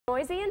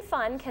Noisy and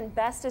fun can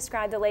best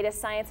describe the latest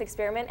science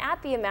experiment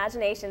at the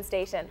Imagination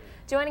Station.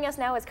 Joining us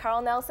now is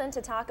Carl Nelson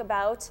to talk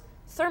about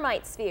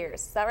thermite spheres.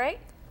 Is that right?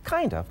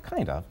 Kind of.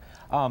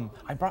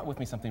 I brought with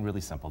me something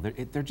really simple.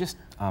 They're just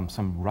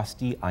some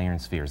rusty iron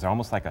spheres. They're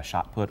almost like a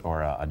shot put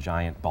or a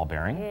giant ball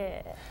bearing.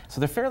 Yeah. So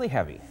they're fairly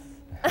heavy.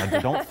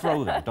 Don't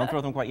throw them. Don't throw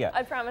them quite yet.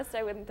 I promised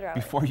I wouldn't throw it.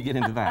 Before you get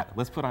into that,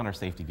 let's put on our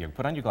safety gear.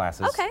 Put on your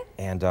glasses. Okay.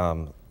 And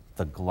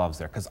the gloves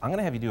there, because I'm going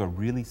to have you do a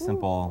really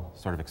simple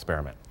sort of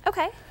experiment.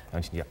 Okay. I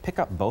want you to pick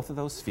up both of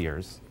those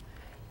spheres,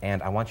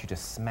 and I want you to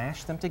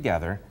smash them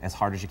together as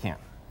hard as you can.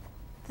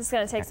 This is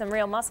going to take some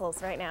real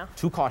muscles right now.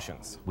 Two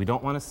cautions. We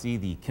don't want to see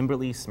the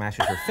Kimberly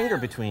smashes her finger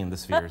between the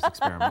spheres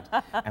experiment,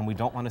 and we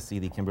don't want to see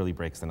the Kimberly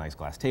breaks the nice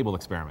glass table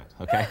experiment,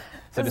 okay?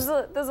 So there's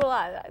a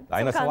lot.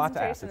 I know it's a lot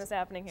to ask. Concentration is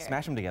happening here.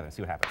 Smash them together and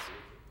see what happens.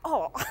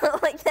 Oh,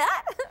 like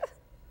that?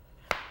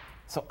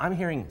 So I'm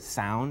hearing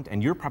sound,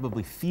 and you're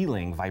probably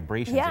feeling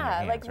vibrations in your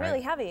hands, like really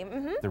right? heavy.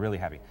 Mm-hmm. They're really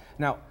heavy.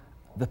 Now,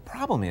 the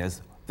problem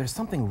is, there's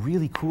something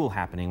really cool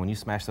happening when you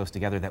smash those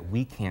together that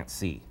we can't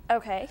see.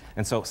 Okay.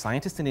 And so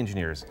scientists and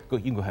engineers, you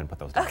can go ahead and put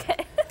those down.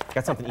 Okay.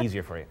 Got something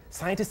easier for you.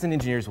 Scientists and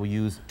engineers will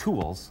use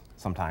tools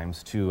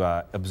sometimes to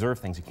observe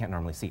things you can't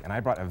normally see. And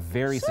I brought a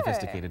very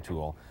sophisticated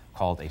tool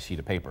called a sheet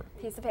of paper.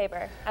 Piece of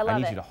paper. I love it. I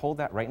need you to hold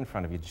that right in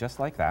front of you, just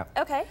like that.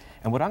 Okay.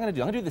 And what I'm going to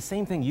do, I'm going to do the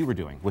same thing you were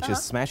doing, which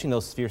is smashing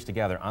those spheres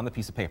together on the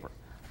piece of paper.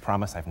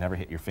 Promise I've never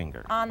hit your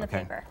finger. On the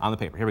paper. On the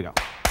paper. Here we go.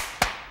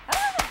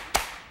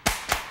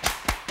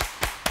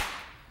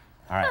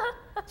 All right.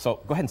 So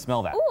go ahead and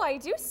smell that. Oh, I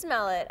do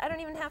smell it. I don't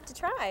even have to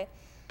try.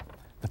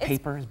 The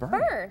paper is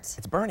burning. Burnt.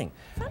 It's burning.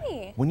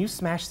 Funny. When you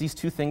smash these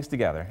two things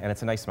together, and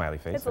it's a nice smiley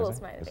face. It's a little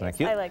smiley face. Isn't that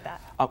cute? I like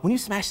that. When you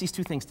smash these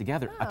two things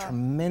together, a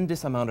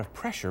tremendous amount of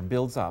pressure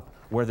builds up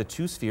where the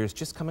two spheres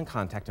just come in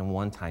contact in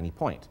one tiny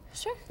point.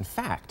 Sure. In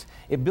fact,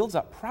 it builds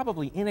up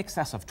probably in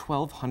excess of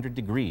 1,200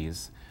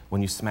 degrees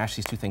when you smash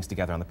these two things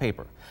together on the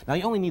paper. Now,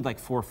 you only need like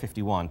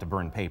 451 to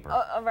burn paper.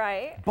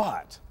 Right.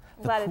 But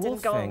the glad cool it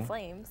didn't go thing, in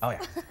flames. Oh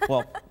yeah.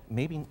 Well,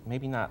 maybe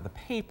not the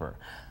paper,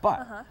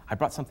 but I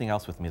brought something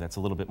else with me that's a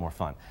little bit more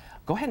fun.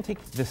 Go ahead and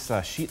take this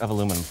sheet of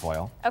aluminum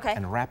foil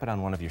and wrap it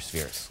on one of your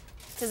spheres.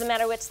 Does it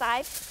matter which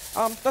side?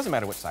 Doesn't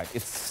matter which side.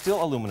 It's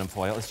still aluminum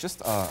foil. It's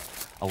just a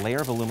layer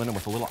of aluminum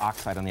with a little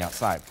oxide on the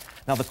outside.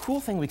 Now the cool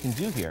thing we can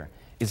do here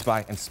is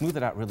and smooth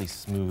it out really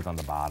smooth on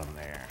the bottom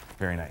there.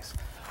 Very nice.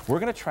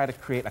 We're going to try to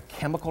create a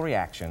chemical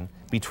reaction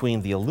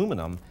between the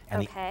aluminum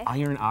and the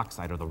iron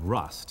oxide, or the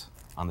rust,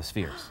 on the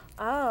spheres.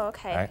 Oh,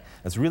 okay. All right?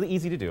 It's really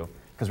easy to do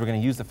because we're going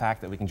to use the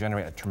fact that we can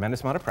generate a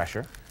tremendous amount of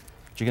pressure.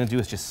 What you're going to do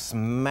is just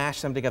smash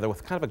them together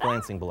with kind of a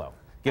glancing blow.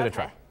 Give it a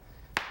try.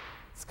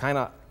 It's kind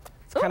of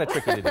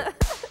tricky to do.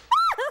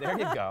 There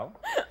you go.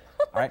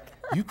 All right.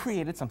 You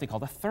created something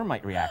called a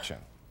thermite reaction.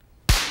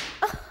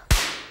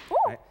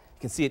 Right? You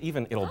can see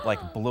it'll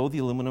like blow the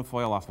aluminum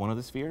foil off one of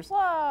the spheres,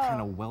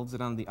 kind of welds it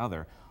on the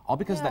other, all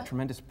because of that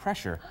tremendous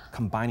pressure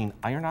combining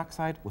iron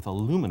oxide with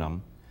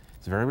aluminum.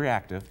 It's very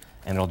reactive,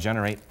 and it'll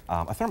generate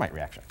a thermite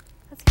reaction.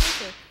 That's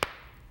crazy.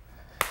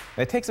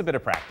 It takes a bit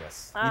of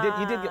practice. You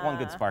did get one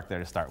good spark there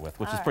to start with,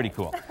 which is pretty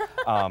cool.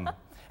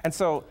 And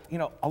so,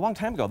 a long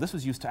time ago, this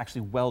was used to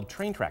actually weld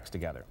train tracks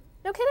together.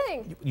 No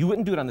kidding. You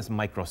wouldn't do it on this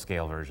micro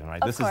scale version,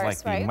 right? This is like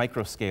the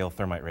micro scale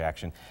thermite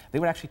reaction. They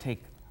would actually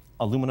take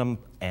aluminum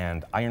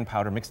and iron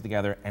powder, mix it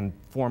together, and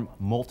form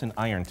molten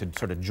iron to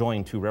sort of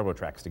join two railroad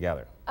tracks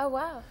together. Oh,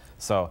 wow.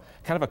 So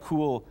kind of a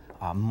cool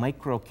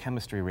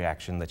microchemistry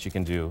reaction that you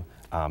can do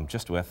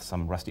just with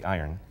some rusty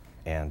iron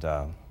and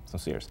some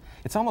spheres.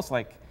 It's almost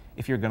like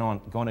if you're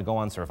going to go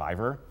on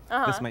Survivor,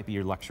 this might be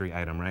your luxury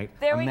item, right?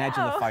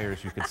 Imagine the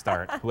fires you could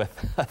start with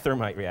a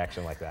thermite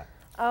reaction like that.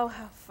 Oh,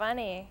 how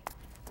funny.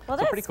 Well,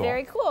 that's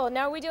very cool.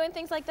 Now, are we doing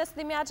things like this at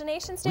the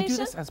Imagination Station? We do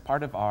this as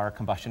part of our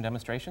combustion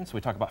demonstration. So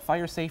we talk about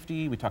fire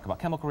safety, we talk about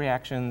chemical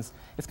reactions.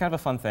 It's kind of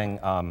a fun thing.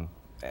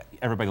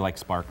 Everybody likes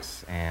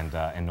sparks and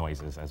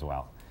noises as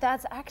well.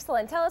 That's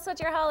excellent. Tell us what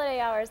your holiday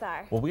hours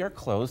are. Well, we are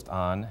closed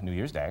on New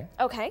Year's Day.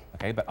 Okay.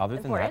 Okay, but other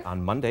than that,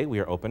 on Monday, we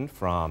are open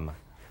from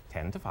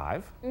 10 to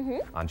 5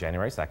 on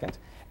January 2nd.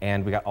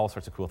 And we got all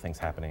sorts of cool things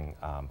happening.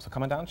 So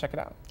come on down and check it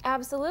out.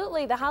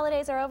 Absolutely. The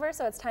holidays are over,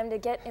 so it's time to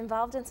get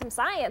involved in some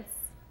science.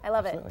 I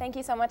love it. Thank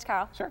you so much,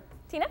 Carl. Sure.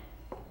 Tina?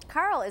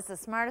 Carl is the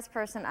smartest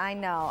person I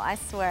know. I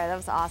swear, that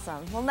was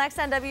awesome. Well, next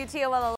on WTOL.